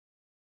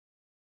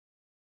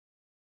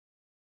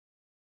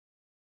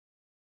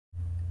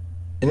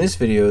In this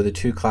video, the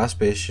two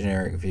class-based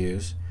generic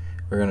views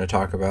we're going to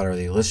talk about are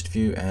the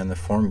ListView and the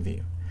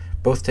FormView.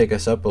 Both take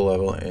us up a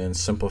level in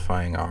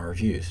simplifying our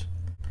views.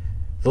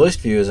 The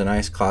ListView is a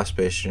nice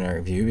class-based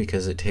generic view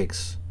because it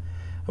takes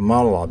a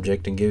model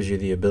object and gives you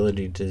the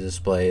ability to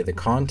display the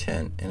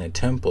content in a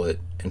template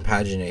and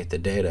paginate the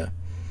data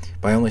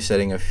by only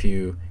setting a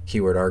few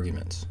keyword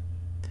arguments.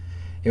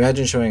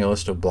 Imagine showing a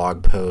list of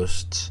blog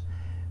posts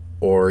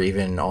or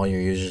even all your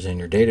users in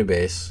your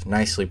database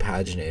nicely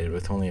paginated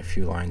with only a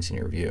few lines in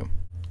your view.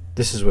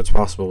 This is what's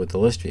possible with the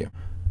list view.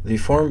 The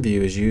form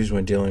view is used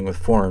when dealing with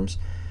forms.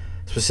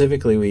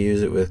 Specifically, we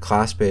use it with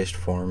class-based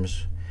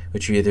forms,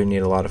 which you either need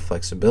a lot of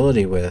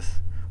flexibility with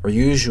or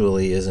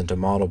usually isn't a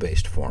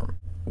model-based form.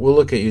 We'll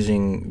look at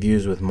using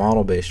views with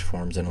model-based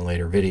forms in a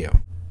later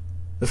video.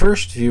 The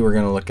first view we're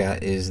going to look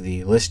at is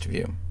the list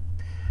view.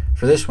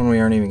 For this one, we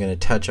aren't even going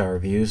to touch our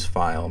views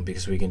file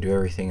because we can do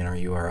everything in our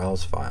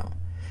URLs file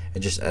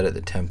and just edit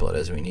the template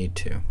as we need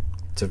to.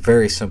 It's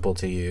very simple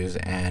to use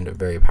and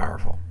very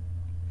powerful.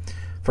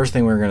 First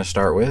thing we're going to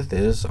start with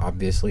is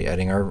obviously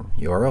editing our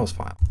URLs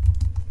file.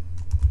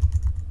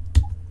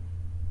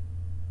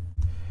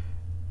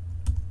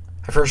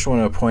 I first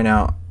want to point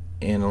out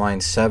in line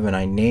 7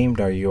 I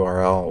named our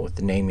URL with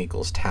the name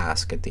equals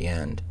task at the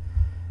end.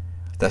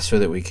 That's so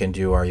that we can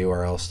do our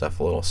URL stuff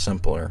a little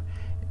simpler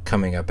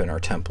coming up in our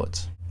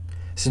templates.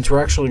 Since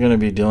we're actually going to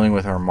be dealing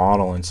with our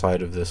model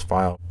inside of this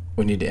file,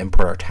 we need to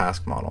import our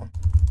task model.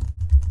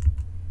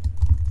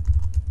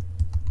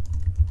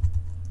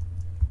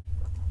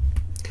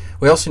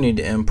 We also need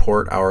to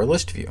import our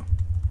list view.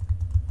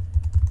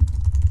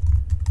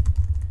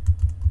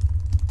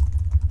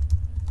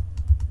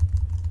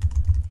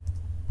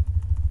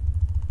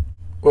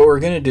 What we're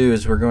going to do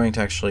is we're going to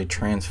actually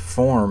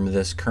transform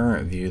this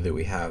current view that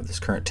we have, this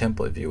current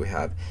template view we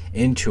have,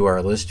 into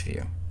our list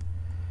view.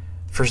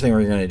 First thing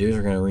we're going to do is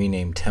we're going to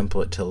rename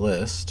template to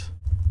list.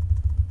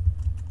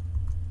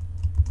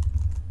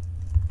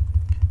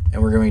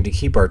 And we're going to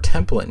keep our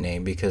template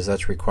name because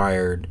that's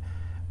required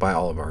by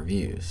all of our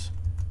views.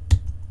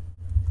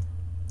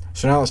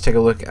 So now let's take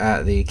a look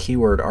at the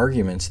keyword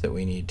arguments that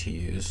we need to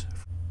use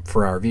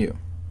for our view.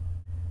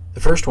 The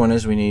first one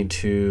is we need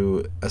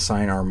to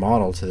assign our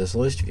model to this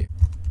list view.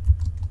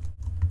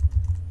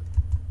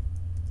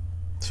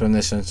 So in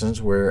this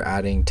instance, we're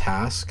adding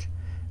task,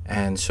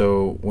 and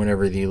so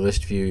whenever the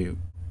list view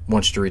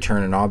wants to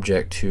return an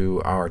object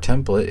to our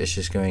template, it's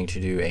just going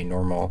to do a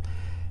normal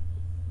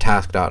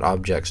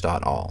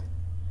task.objects.all.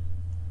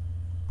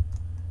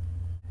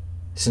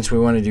 Since we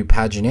want to do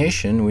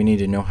pagination, we need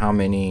to know how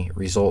many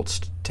results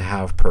to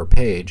have per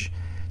page,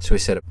 so we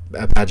set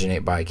a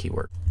paginate by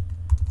keyword.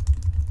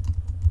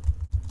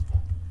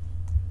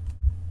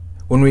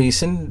 When we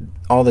send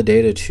all the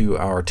data to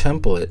our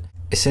template,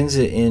 it sends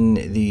it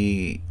in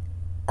the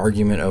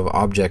argument of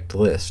object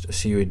list.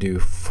 So you would do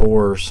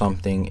for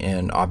something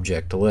in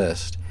object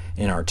list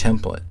in our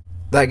template.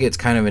 That gets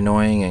kind of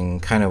annoying and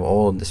kind of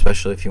old,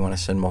 especially if you want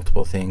to send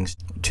multiple things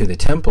to the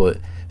template.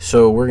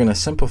 So we're going to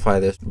simplify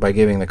this by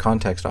giving the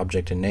context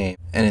object a name.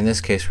 And in this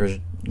case, we're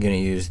going to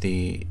use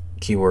the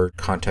keyword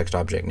context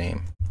object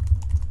name.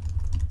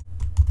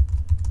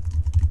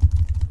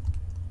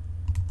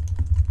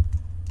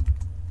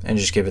 And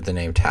just give it the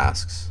name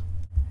tasks.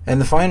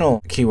 And the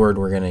final keyword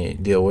we're going to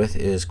deal with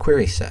is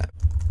query set.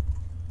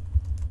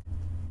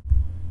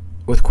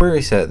 With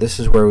query set, this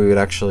is where we would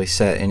actually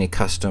set any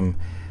custom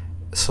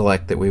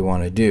select that we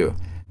want to do.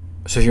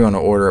 So if you want to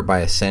order it by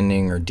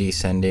ascending or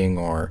descending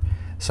or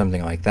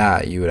something like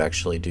that, you would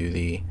actually do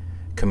the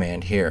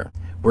command here.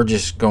 We're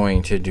just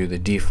going to do the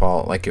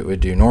default like it would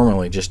do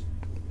normally, just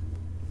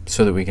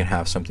so that we can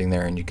have something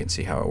there and you can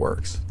see how it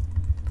works.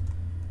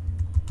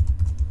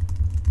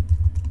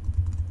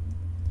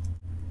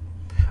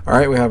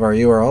 Alright, we have our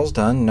URLs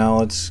done. Now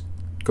let's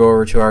go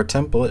over to our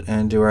template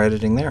and do our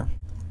editing there.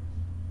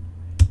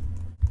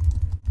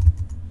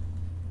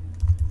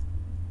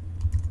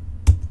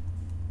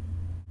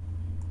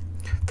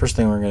 First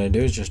thing we're going to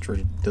do is just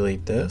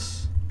delete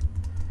this.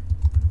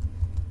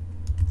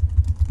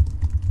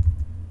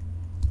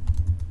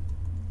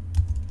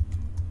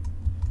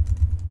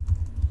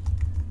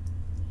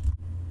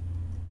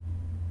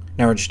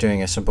 Now we're just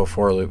doing a simple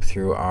for loop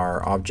through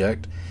our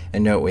object,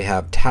 and note we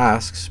have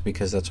tasks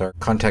because that's our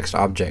context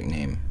object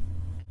name.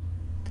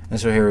 And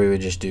so here we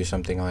would just do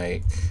something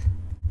like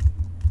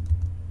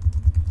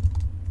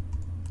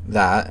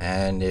that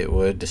and it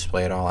would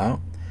display it all out.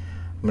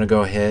 I'm going to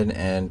go ahead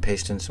and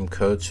paste in some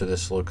code so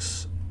this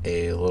looks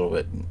a little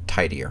bit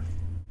tidier.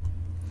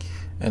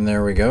 And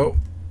there we go.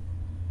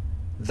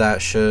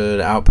 That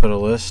should output a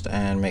list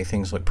and make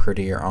things look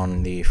prettier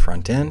on the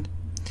front end.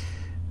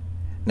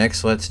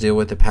 Next, let's deal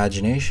with the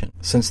pagination.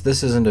 Since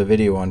this isn't a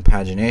video on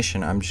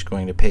pagination, I'm just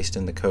going to paste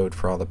in the code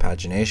for all the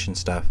pagination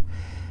stuff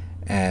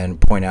and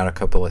point out a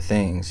couple of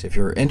things. If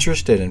you're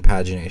interested in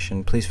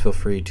pagination, please feel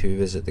free to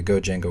visit the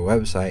GoDjango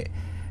website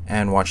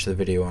and watch the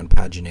video on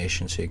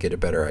pagination so you get a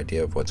better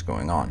idea of what's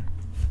going on.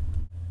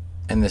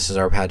 And this is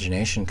our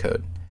pagination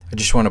code. I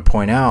just want to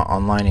point out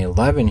on line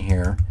 11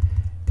 here,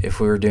 if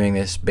we were doing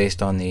this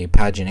based on the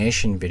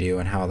pagination video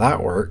and how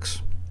that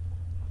works,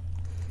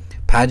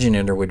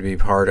 paginator would be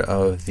part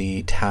of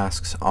the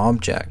tasks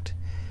object.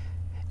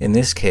 In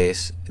this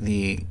case,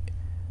 the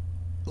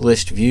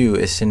ListView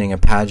is sending a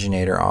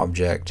paginator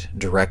object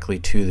directly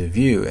to the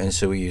view, and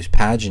so we use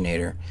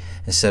paginator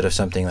instead of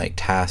something like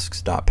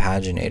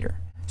tasks.paginator.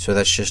 So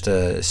that's just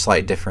a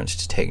slight difference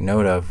to take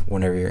note of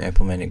whenever you're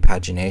implementing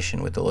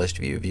pagination with the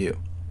ListView view.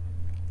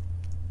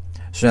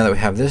 So now that we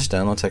have this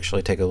done, let's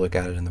actually take a look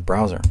at it in the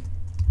browser.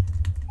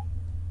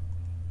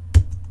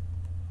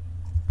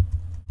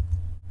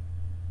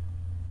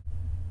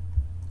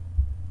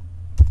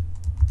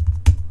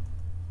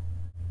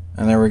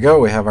 And there we go,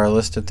 we have our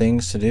list of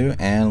things to do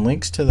and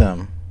links to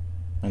them,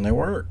 and they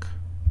work.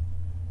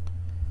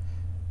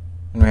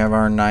 And we have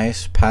our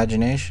nice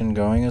pagination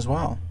going as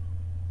well.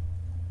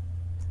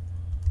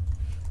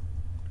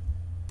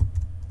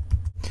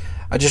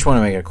 I just want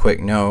to make a quick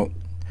note.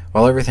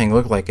 While everything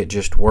looked like it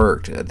just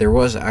worked, there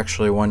was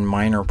actually one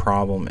minor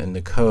problem in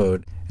the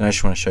code, and I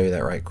just want to show you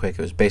that right quick.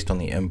 It was based on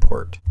the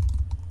import.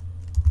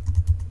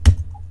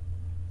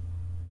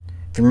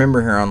 If you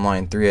remember here on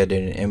line 3, I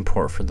did an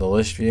import for the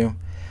list view.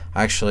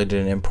 I actually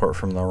did an import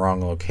from the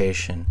wrong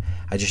location.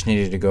 I just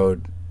needed to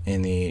go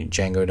in the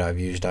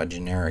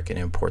Django.views.generic and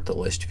import the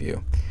list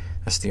view.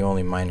 That's the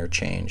only minor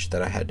change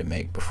that I had to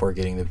make before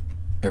getting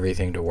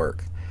everything to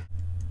work.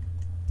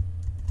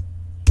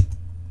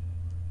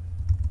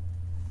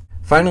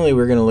 Finally,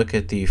 we're going to look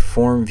at the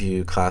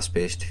FormView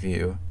class-based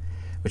view,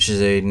 which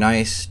is a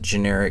nice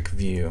generic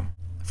view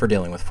for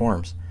dealing with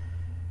forms.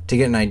 To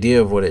get an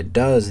idea of what it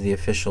does, the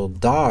official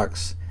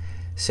docs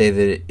say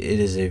that it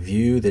is a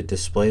view that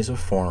displays a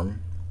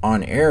form,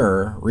 on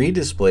error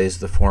redisplays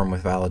the form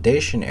with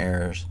validation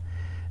errors,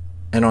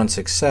 and on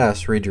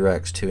success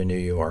redirects to a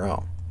new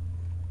URL.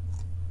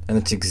 And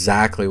that's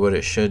exactly what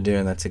it should do,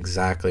 and that's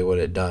exactly what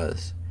it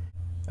does.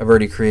 I've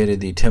already created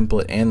the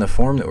template and the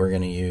form that we're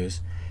going to use,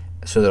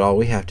 so that all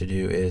we have to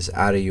do is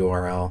add a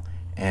URL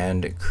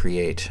and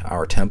create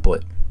our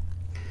template.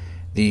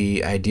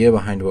 The idea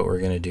behind what we're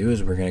going to do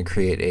is we're going to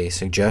create a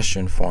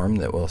suggestion form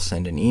that will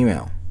send an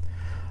email.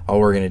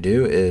 All we're going to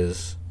do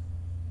is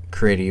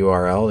create a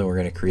URL, and we're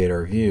going to create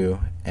our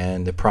view,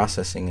 and the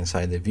processing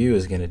inside the view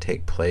is going to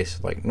take place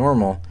like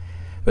normal,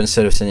 but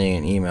instead of sending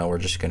an email, we're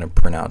just going to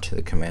print out to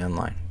the command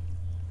line.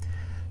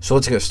 So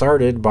let's get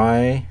started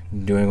by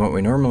doing what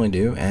we normally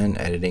do and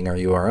editing our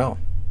URL.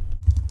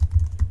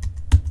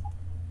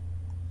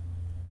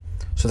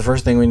 So the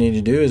first thing we need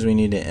to do is we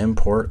need to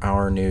import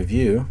our new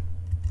view,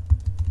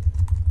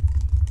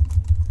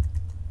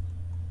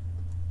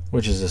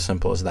 which is as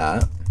simple as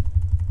that.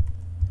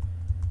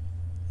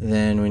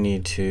 Then we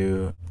need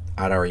to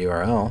add our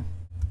URL.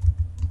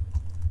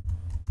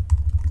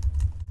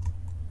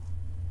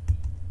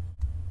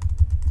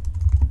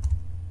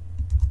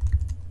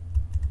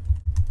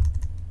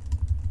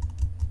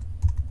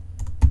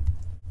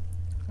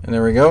 And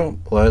there we go.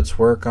 Let's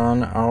work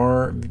on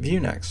our view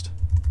next.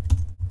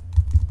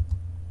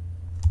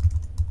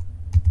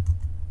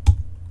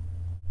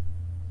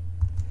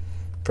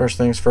 First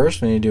things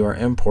first, we need to do our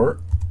import.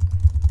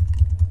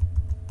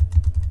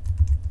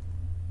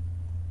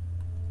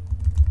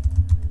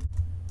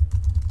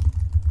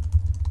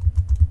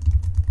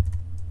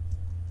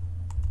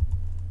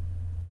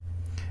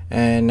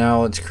 And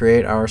now let's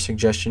create our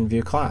suggestion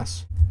view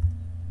class.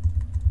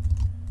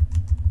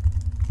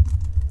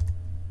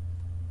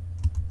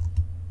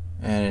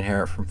 And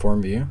inherit from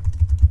FormView.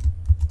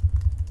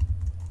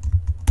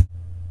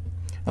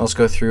 Now let's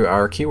go through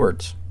our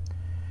keywords.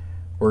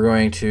 We're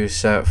going to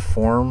set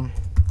form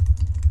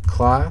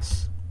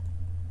class,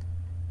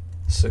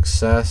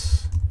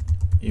 success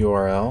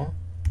URL,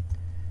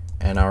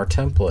 and our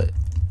template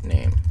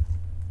name.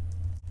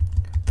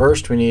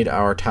 First, we need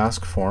our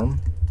task form,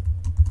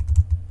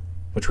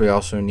 which we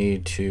also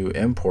need to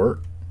import.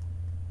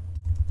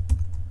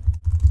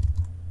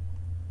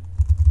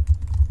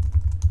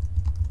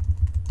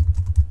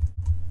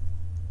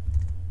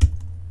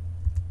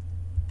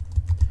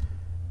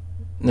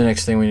 The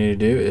next thing we need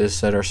to do is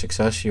set our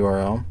success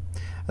URL.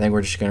 I think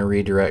we're just going to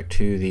redirect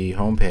to the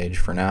home page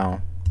for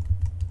now.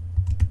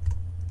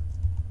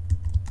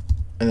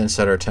 And then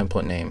set our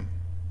template name.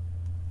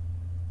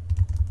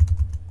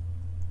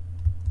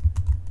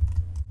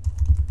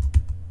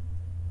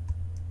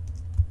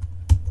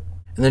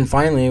 And then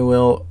finally,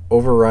 we'll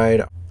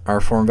override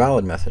our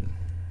formValid method.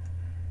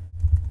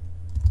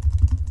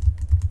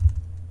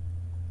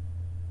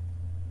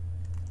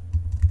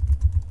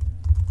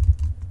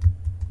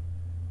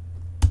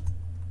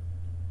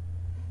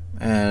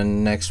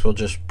 And next, we'll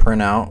just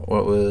print out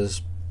what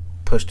was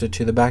posted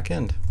to the back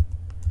end.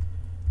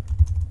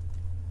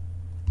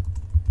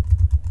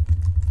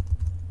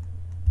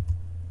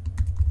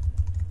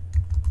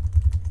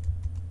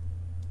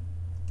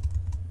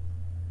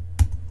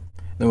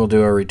 Then we'll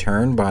do our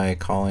return by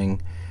calling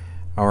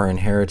our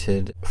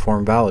inherited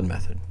formValid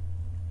method.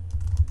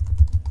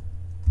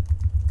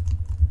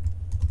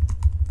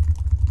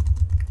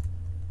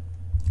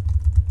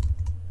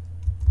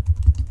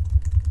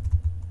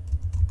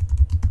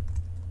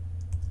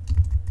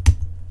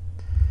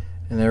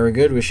 And there we're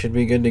good. We should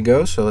be good to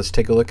go. So let's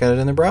take a look at it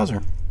in the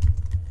browser.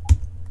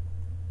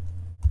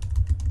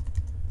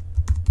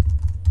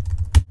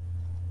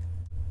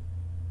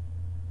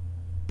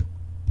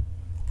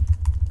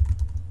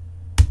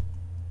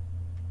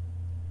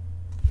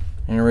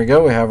 And here we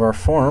go. We have our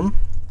form.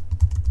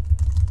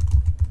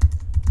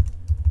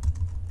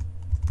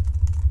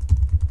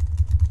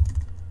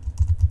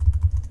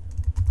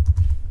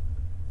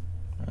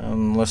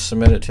 Let's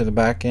submit it to the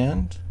back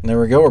end. And there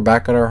we go. We're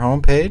back at our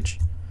home page.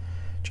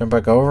 Jump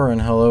back over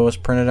and hello is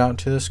printed out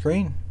to the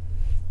screen.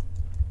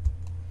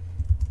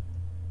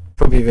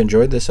 Hope you've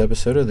enjoyed this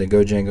episode of the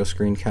GoDjango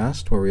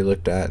screencast where we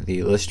looked at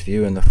the list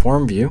view and the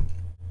form view.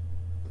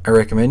 I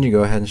recommend you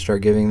go ahead and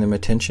start giving them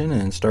attention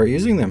and start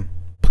using them.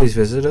 Please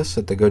visit us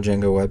at the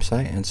GoDjango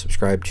website and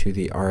subscribe to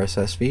the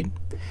RSS feed.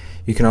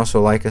 You can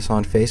also like us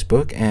on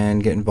Facebook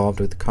and get involved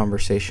with the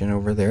conversation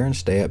over there and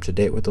stay up to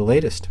date with the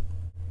latest.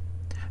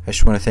 I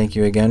just want to thank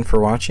you again for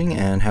watching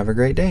and have a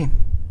great day.